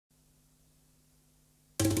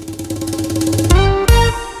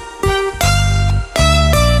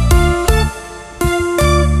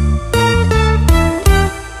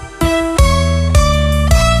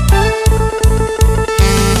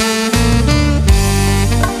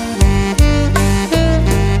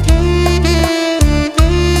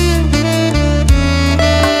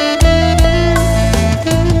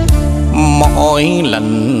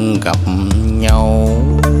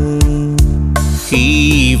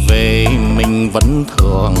về mình vẫn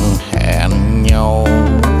thường hẹn nhau.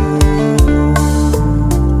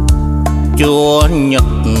 Chủ nhật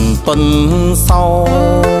tuần sau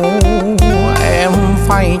em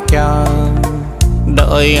phải chờ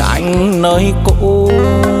đợi anh nơi cũ.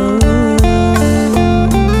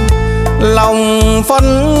 Lòng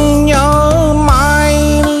vẫn nhớ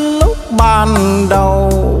mãi lúc ban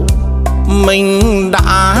đầu mình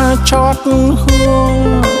đã chót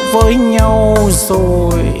hứa với nhau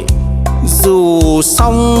rồi. Dù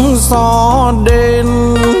sóng gió đến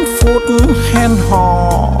phút hẹn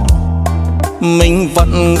hò mình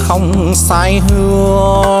vẫn không sai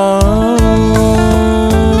hứa.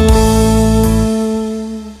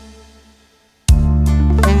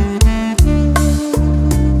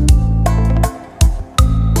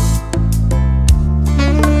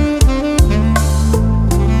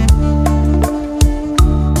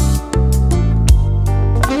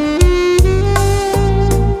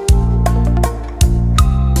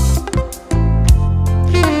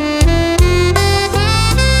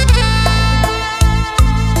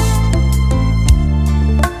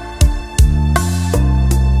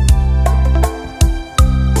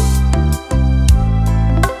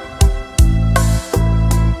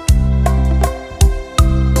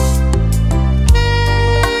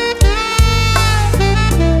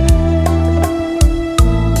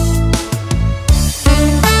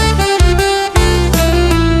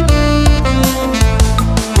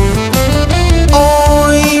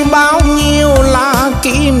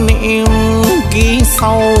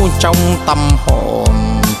 Sâu trong tâm hồn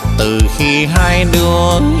từ khi hai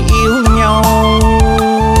đứa yêu nhau.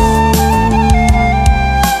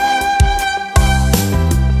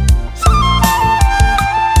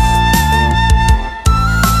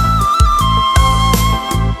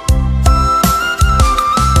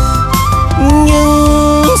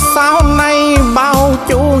 Nhưng sao nay bao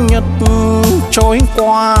chủ nhật trôi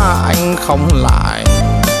qua anh không lại.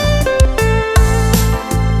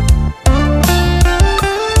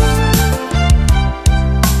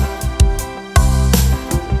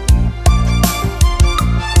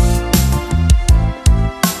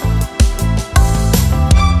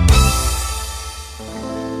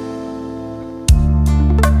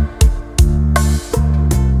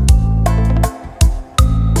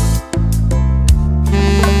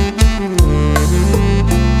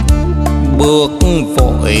 Bước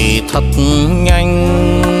vội thật nhanh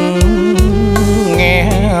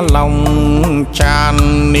nghe lòng tràn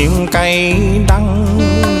niềm cay đắng.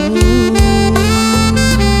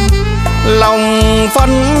 Lòng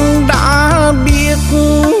vẫn đã biết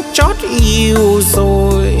chót yêu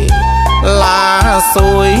rồi là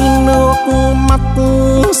rồi nước mắt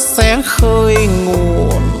sẽ khơi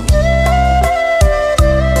nguồn.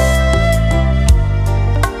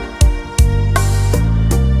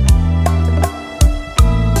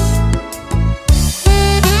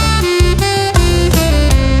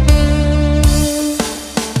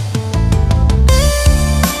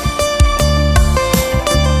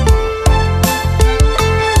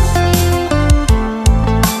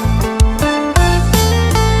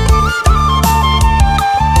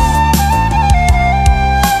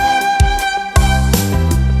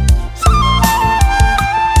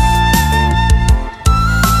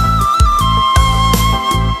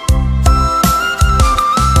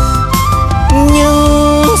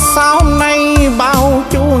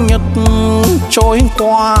 Trôi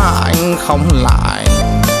qua anh không lại.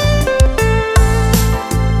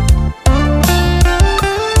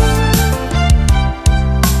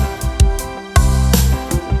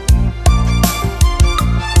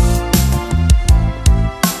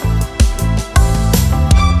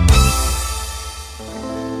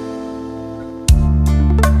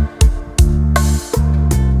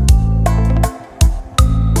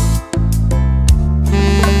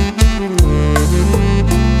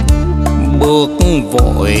 Bước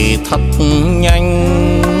vội thật nhanh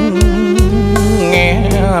nghe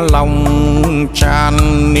lòng tràn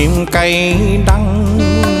niềm cay đắng.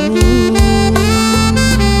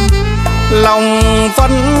 Lòng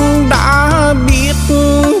vẫn đã biết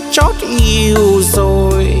chót yêu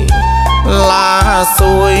rồi là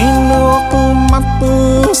rồi nước mắt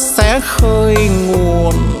sẽ khơi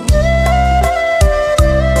nguồn.